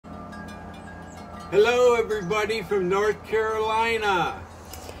Hello, everybody from North Carolina.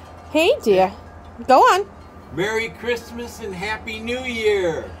 Hey, dear. Go on. Merry Christmas and Happy New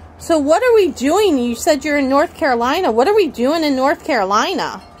Year. So what are we doing? You said you're in North Carolina. What are we doing in North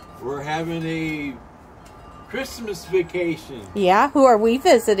Carolina? We're having a Christmas vacation. Yeah, who are we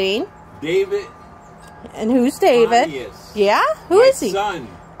visiting? David. And who's David? Pontious. Yeah? Who is he? My son.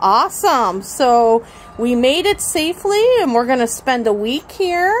 Awesome. So we made it safely, and we're going to spend a week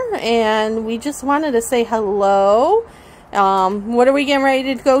here, and we just wanted to say hello. What are we getting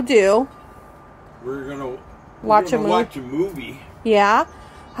ready to go do? We're going to watch a movie. Yeah?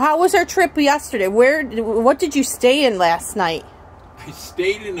 How was our trip yesterday? What did you stay in last night? I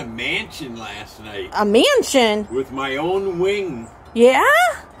stayed in a mansion last night. A mansion? With my own wing. Yeah?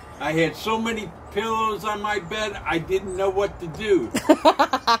 I had so many pillows on my bed, I didn't know what to do.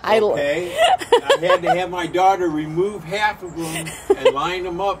 Okay? I had to have my daughter remove half of them and line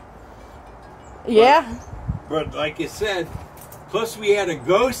them up. Yeah. But like I said, plus we had a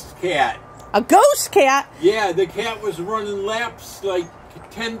ghost cat. A ghost cat? Yeah, the cat was running laps like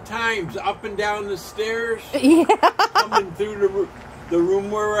 10 times up and down the stairs. Yeah. Coming through the room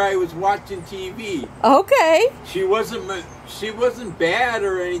where I was watching TV. Okay. She wasn't bad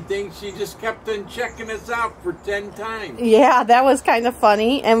or anything. She just kept on checking us out for 10 times. Yeah, that was kind of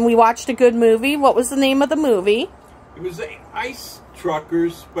funny. And we watched a good movie. What was the name of the movie? It was Ice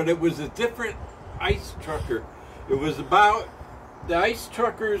Truckers, but it was a different ice trucker. It was about the ice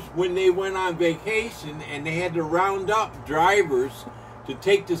truckers when they went on vacation and they had to round up drivers to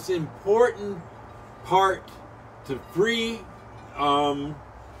take this important part to free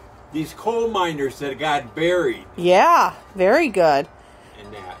these coal miners that got buried. Yeah, very good.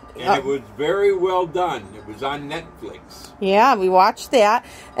 And it was very well done. It was on Netflix. Yeah, we watched that.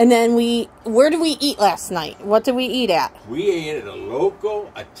 And then where did we eat last night? What did we eat at? We ate at a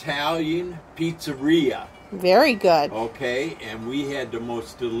local Italian pizzeria. Very good. Okay, and we had the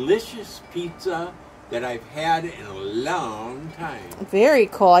most delicious pizza that I've had in a long time. Very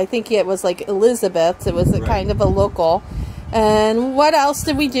cool. I think it was like Elizabeth's. It was a kind of a local. And what else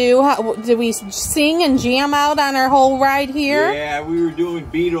did we do? Did we sing and jam out on our whole ride here? Yeah, we were doing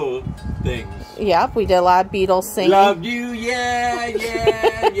Beatles things. Yep, we did a lot of Beatles singing. Love you, yeah,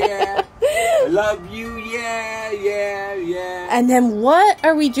 yeah, yeah. I love you, yeah, yeah, yeah. And then what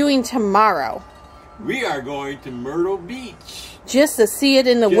are we doing tomorrow? We are going to Myrtle Beach. Just to see it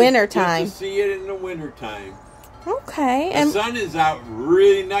in the wintertime. Just to see it in the wintertime. Okay. The sun is out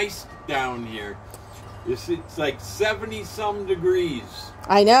really nice down here. It's like 70-some degrees.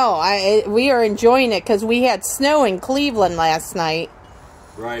 I know. We are enjoying it because we had snow in Cleveland last night.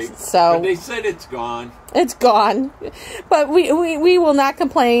 Right. So, but they said it's gone. It's gone. But we will not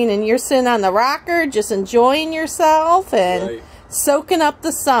complain. And you're sitting on the rocker just enjoying yourself and soaking up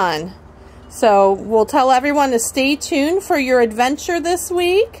the sun. So we'll tell everyone to stay tuned for your adventure this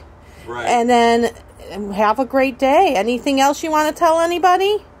week. Right. And then have a great day. Anything else you want to tell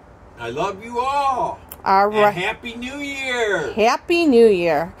anybody? I love you all. All right. And Happy New Year. Happy New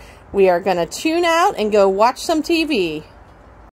Year. We are going to tune out and go watch some TV.